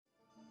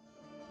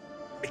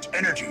Its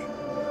energy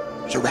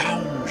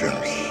surrounds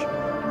us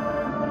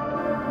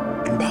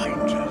and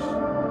binds us.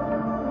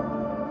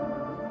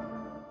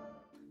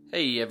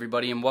 Hey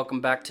everybody, and welcome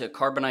back to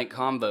Carbonite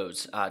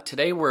Combos.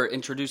 Today we're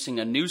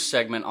introducing a new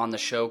segment on the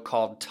show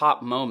called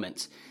Top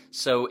Moments.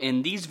 So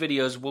in these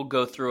videos we'll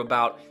go through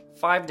about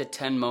 5 to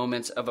 10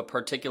 moments of a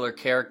particular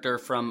character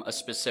from a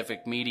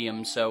specific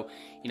medium. So,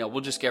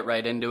 we'll just get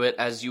right into it.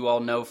 As you all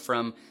know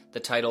from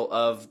the title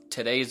of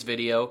today's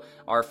video,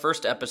 our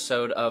first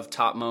episode of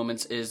Top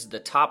Moments is the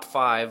top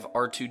 5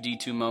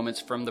 R2-D2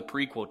 moments from the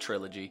prequel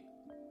trilogy.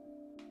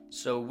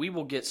 So we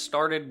will get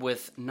started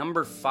with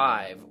number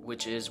 5,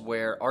 which is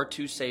where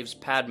R2 saves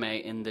Padme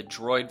in the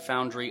droid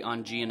foundry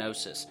on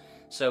Geonosis.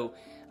 So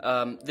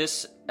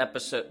this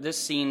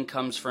scene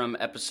comes from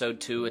Episode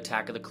 2,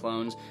 Attack of the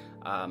Clones.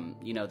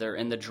 They're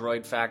in the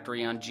droid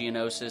factory on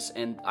Geonosis,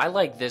 and I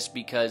like this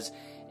because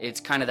it's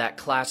kind of that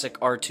classic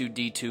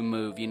R2-D2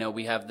 move.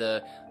 We have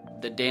the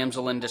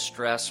damsel in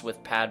distress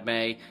with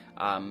Padme,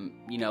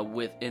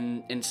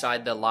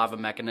 inside the lava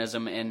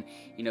mechanism, and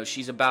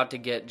she's about to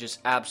get just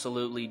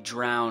absolutely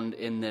drowned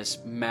in this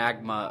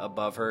magma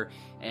above her,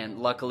 and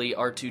luckily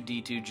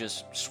R2-D2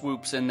 just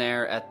swoops in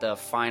there at the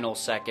final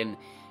second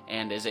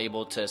and is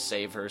able to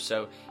save her.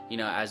 So,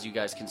 as you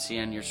guys can see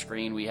on your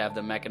screen, we have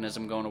the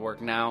mechanism going to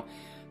work now.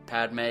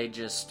 Padme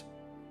just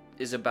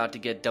is about to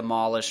get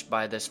demolished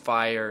by this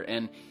fire,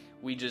 and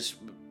we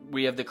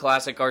have the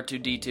classic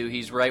R2-D2.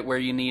 He's right where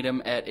you need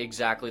him at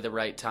exactly the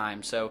right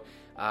time. So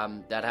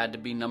that had to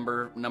be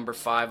number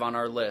 5 on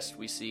our list.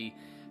 We see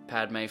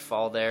Padme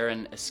fall there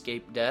and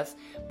escape death.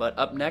 But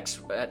up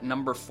next at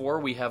number 4,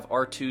 we have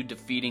R2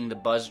 defeating the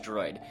Buzz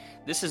Droid.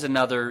 This is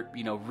another,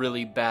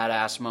 really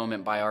badass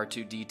moment by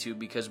R2-D2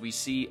 because we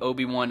see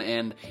Obi-Wan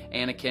and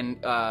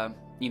Anakin,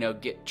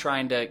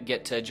 trying to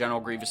get to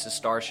General Grievous'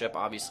 starship.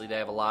 Obviously, they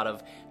have a lot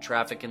of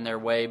traffic in their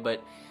way,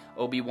 but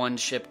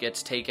Obi-Wan's ship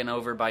gets taken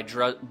over by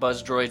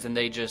Buzz Droids, and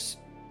they just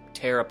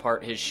tear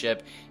apart his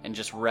ship and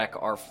just wreck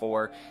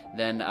R4.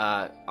 Then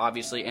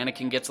obviously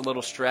Anakin gets a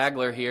little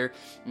straggler here,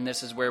 and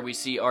this is where we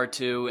see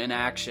R2 in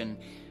action.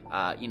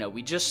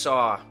 We just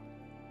saw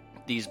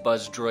these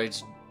Buzz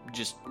Droids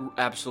just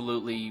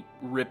absolutely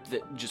rip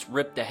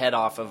the head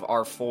off of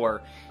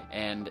R4,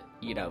 and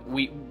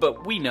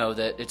we know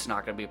that it's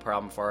not going to be a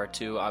problem for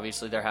R2.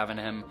 Obviously they're having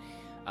him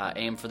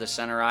aim for the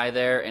center eye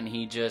there, and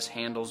he just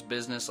handles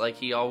business like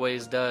he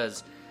always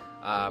does.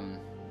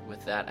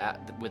 With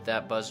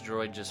that Buzz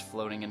Droid just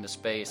floating into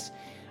space.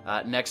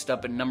 Next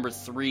up at number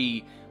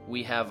 3,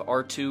 we have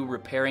R2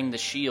 repairing the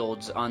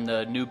shields on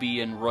the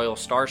Nubian Royal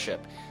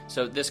Starship.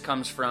 So this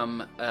comes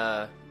from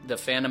the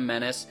Phantom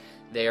Menace.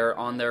 They're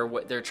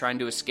trying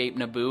to escape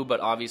Naboo, but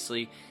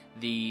obviously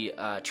the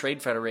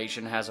Trade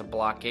Federation has a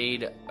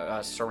blockade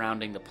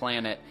surrounding the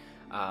planet.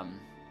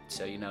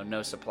 So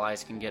no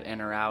supplies can get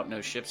in or out, no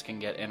ships can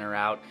get in or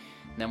out.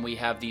 And then we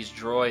have these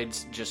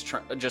droids just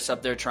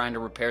up there trying to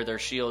repair their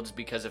shields,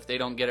 because if they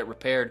don't get it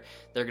repaired,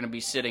 they're going to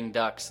be sitting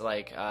ducks,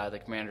 like the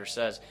commander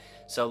says.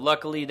 So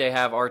luckily they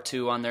have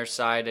R2 on their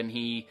side, and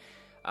he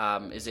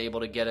is able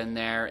to get in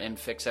there and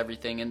fix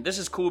everything. And this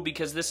is cool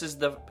because this is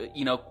the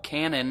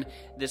canon.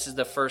 This is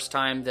the first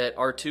time that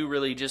R2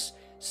 really just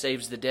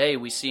saves the day.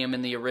 We see him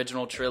in the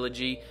original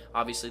trilogy.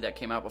 Obviously that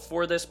came out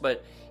before this,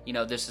 but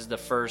this is the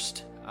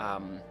first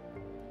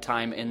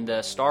time in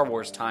the Star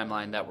Wars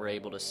timeline that we're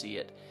able to see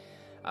it.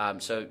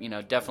 So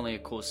definitely a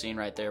cool scene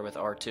right there with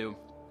R2.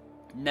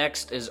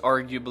 Next is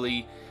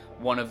arguably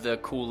one of the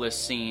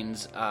coolest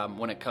scenes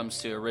when it comes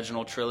to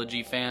original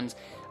trilogy fans.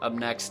 Up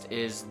next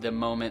is the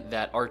moment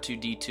that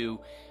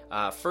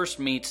R2-D2 first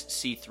meets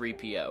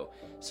C-3PO.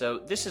 So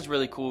this is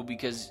really cool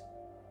because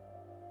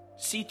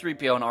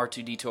C-3PO and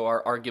R2-D2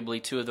 are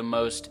arguably two of the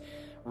most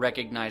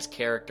recognized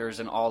characters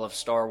in all of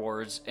Star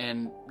Wars,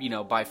 and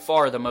by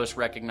far the most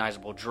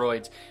recognizable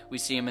droids. We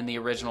see them in the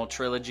original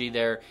trilogy.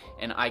 They're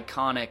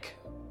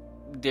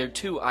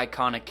two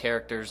iconic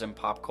characters in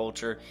pop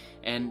culture,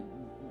 and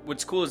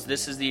what's cool is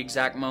this is the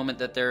exact moment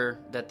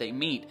that they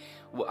meet.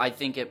 I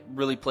think it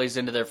really plays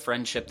into their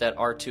friendship that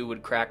R2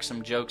 would crack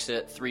some jokes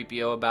at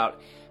 3PO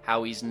about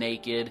how he's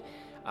naked,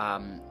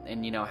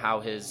 and how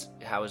his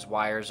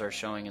wires are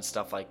showing and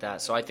stuff like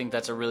that. So I think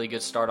that's a really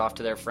good start off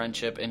to their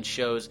friendship, and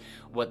shows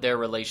what their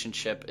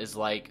relationship is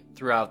like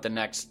throughout the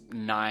next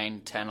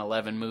 9, 10,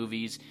 11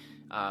 movies,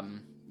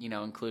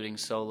 including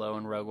Solo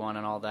and Rogue One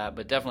and all that.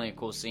 But definitely a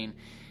cool scene.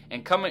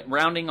 And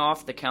rounding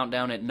off the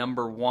countdown at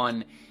number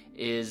 1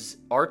 is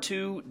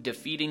R2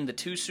 defeating the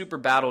 2 super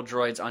battle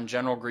droids on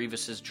General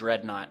Grievous's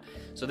Dreadnought.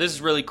 So this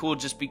is really cool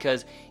just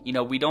because,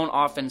 we don't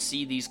often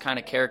see these kind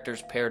of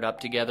characters paired up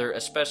together,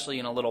 especially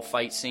in a little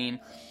fight scene.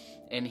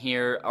 And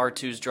here,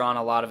 R2's drawn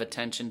a lot of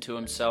attention to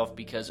himself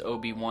because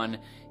Obi-Wan,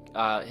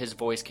 his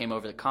voice came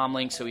over the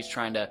comlink, so he's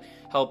trying to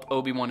help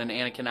Obi-Wan and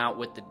Anakin out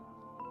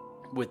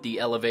with the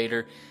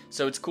elevator.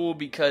 So it's cool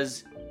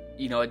because,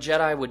 a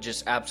Jedi would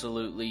just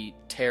absolutely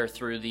tear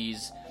through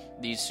these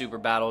super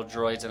battle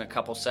droids in a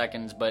couple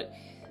seconds, but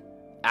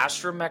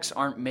astromechs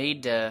aren't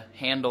made to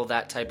handle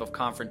that type of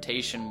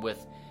confrontation with,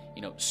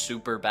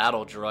 super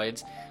battle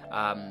droids.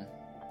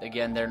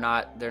 Again, they're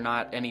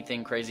not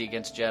anything crazy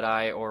against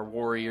Jedi or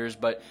warriors,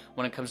 but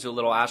when it comes to a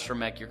little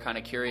astromech, you're kind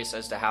of curious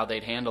as to how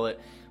they'd handle it.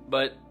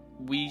 But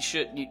we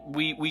should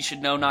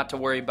know not to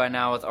worry by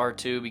now with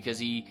R2, because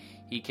he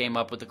came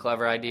up with the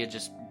clever idea.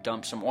 Just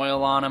dump some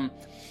oil on him,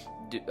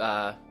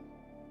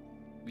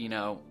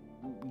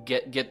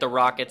 get the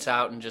rockets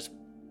out and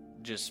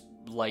just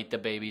light the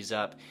babies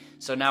up.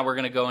 So now we're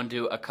going to go and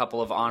do a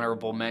couple of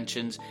honorable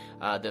mentions.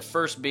 The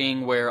first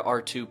being where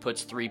R2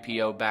 puts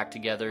 3PO back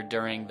together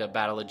during the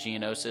Battle of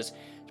Geonosis. It's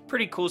a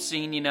pretty cool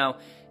scene,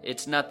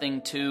 It's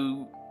nothing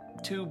too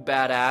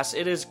badass.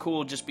 It is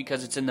cool just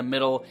because it's in the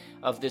middle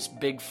of this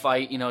big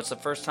fight. It's the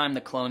first time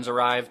the clones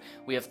arrive.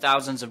 We have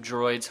thousands of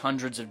droids,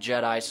 hundreds of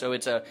Jedi, so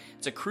it's a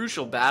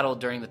crucial battle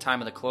during the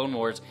time of the Clone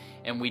Wars,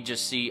 and we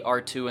just see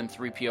R2 and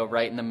 3PO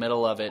right in the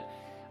middle of it,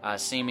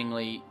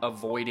 seemingly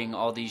avoiding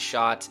all these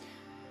shots.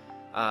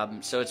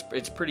 So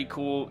it's pretty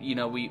cool.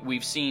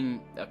 We've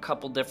seen a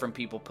couple different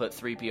people put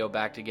 3PO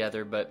back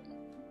together, but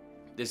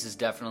this is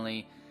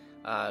definitely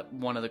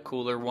one of the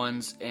cooler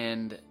ones.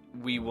 And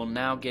we will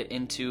now get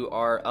into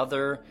our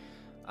other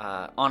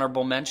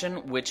honorable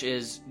mention, which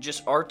is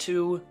just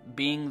R2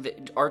 being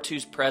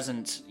R2's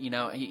presence.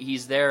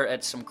 He's there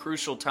at some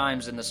crucial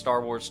times in the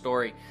Star Wars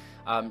story.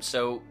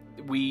 So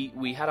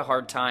we had a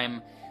hard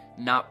time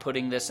not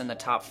putting this in the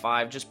top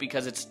 5, just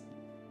because it's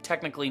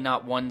technically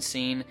not one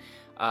scene.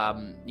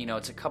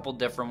 It's a couple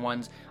different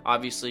ones.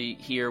 Obviously,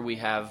 here we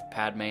have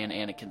Padme and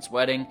Anakin's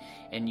wedding,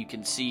 and you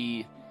can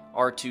see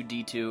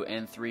R2-D2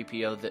 and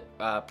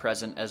 3PO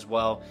present as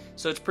well.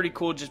 So it's pretty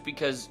cool, just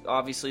because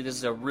obviously this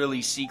is a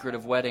really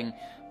secretive wedding,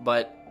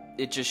 but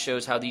it just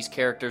shows how these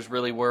characters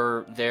really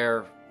were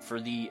there for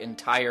the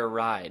entire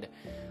ride.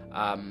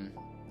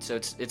 So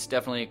it's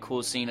definitely a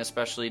cool scene,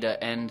 especially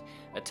to end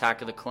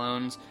Attack of the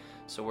Clones.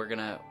 So we're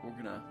gonna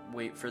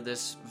wait for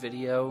this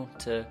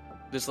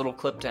little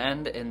clip to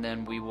end, and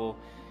then we will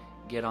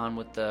get on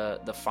with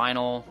the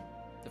final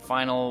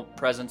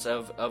presence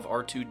of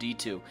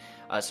R2-D2.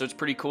 So it's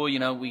pretty cool.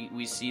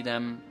 We see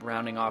them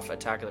rounding off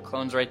Attack of the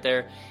Clones right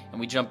there, and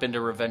we jump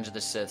into Revenge of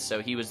the Sith.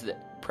 So he was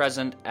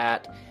present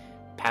at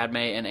Padme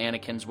and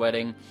Anakin's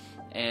wedding,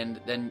 and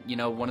then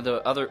one of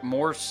the other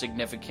more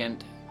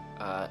significant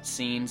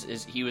scenes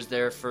is he was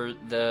there for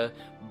the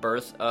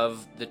birth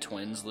of the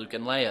twins, Luke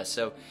and Leia.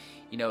 So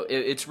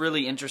it's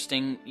really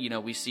interesting.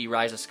 We see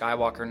Rise of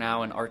Skywalker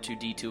now, and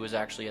R2-D2 is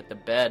actually at the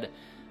bed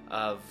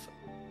of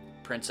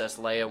Princess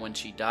Leia when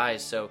she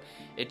dies. So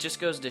it just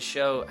goes to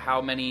show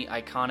how many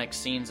iconic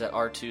scenes that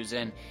R2's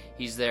in.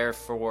 He's there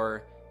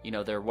for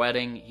their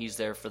wedding, he's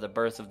there for the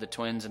birth of the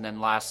twins, and then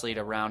lastly,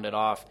 to round it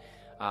off,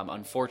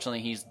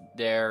 unfortunately he's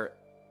there,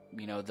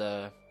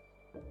 the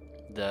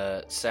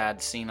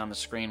sad scene on the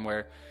screen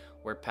where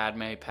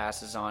Padme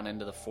passes on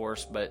into the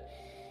Force, but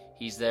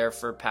he's there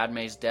for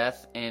Padme's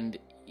death, and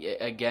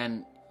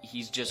again,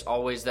 he's just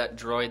always that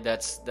droid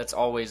that's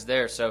always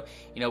there. So,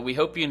 we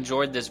hope you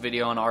enjoyed this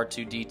video on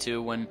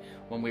R2-D2. When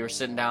we were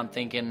sitting down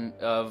thinking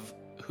of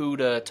who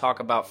to talk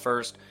about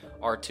first,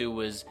 R2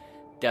 was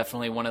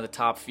definitely one of the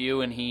top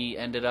few, and he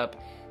ended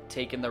up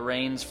taking the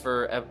reins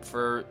for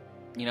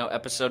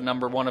episode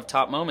number 1 of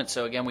Top Moments.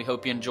 So again, we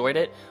hope you enjoyed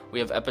it. We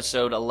have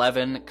episode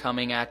 11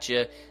 coming at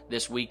you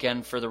this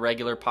weekend for the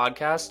regular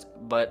podcast.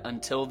 But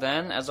until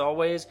then, as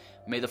always,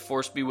 may the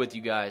Force be with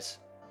you guys.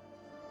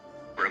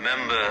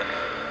 Remember,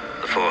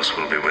 the Force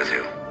will be with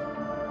you.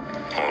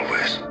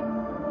 Always.